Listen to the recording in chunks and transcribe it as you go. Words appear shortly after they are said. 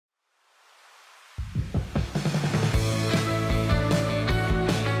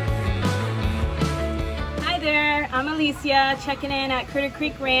I'm Alicia, checking in at Critter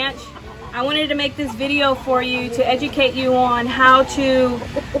Creek Ranch. I wanted to make this video for you to educate you on how to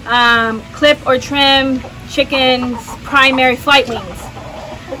clip or trim chickens' primary flight wings.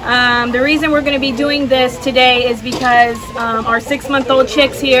 The reason we're going to be doing this today is because our 6-month-old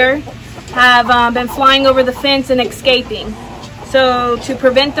chicks here have been flying over the fence and escaping. So to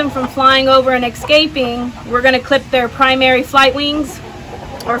prevent them from flying over and escaping, we're going to clip their primary flight wings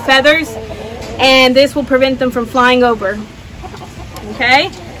or feathers, and this will prevent them from flying over.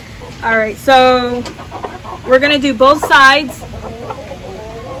 Okay? Alright, so we're going to do both sides,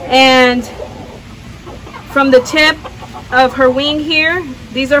 and from the tip of her wing here,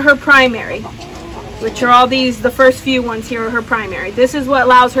 these are her primary, which are all these, the first few ones here are her primary. This is what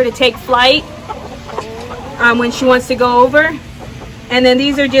allows her to take flight when she wants to go over. And then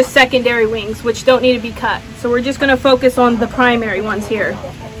these are just secondary wings, which don't need to be cut. So we're just going to focus on the primary ones here.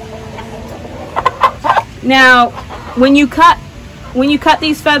 Now, when you cut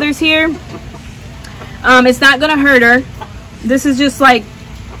these feathers here, it's not going to hurt her. This is just like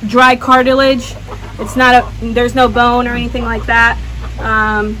dry cartilage. It's not there's no bone or anything like that.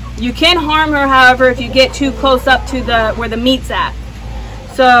 You can harm her, however, if you get too close up to where the meat's at.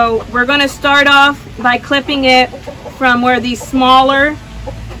 So we're going to start off by clipping it from where these where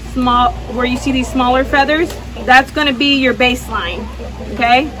you see these smaller feathers. That's going to be your baseline.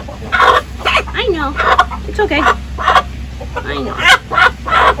 Okay? I know. It's okay. I know.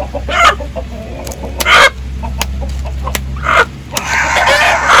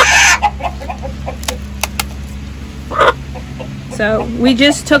 So we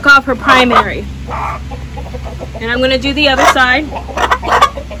just took off her primary. And I'm going to do the other side.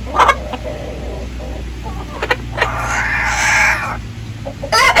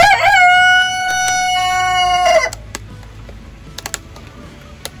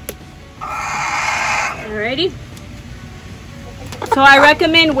 Alrighty. So I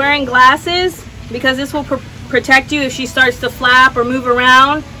recommend wearing glasses because this will protect you if she starts to flap or move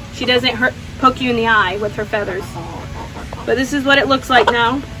around. She doesn't poke you in the eye with her feathers. But this is what it looks like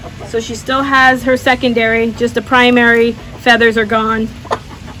now. So she still has her secondary, just the primary feathers are gone.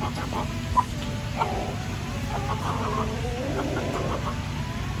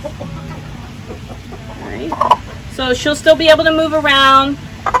 Alright. So she'll still be able to move around.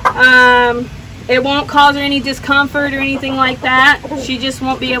 It won't cause her any discomfort or anything like that. She just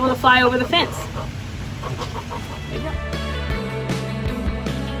won't be able to fly over the fence.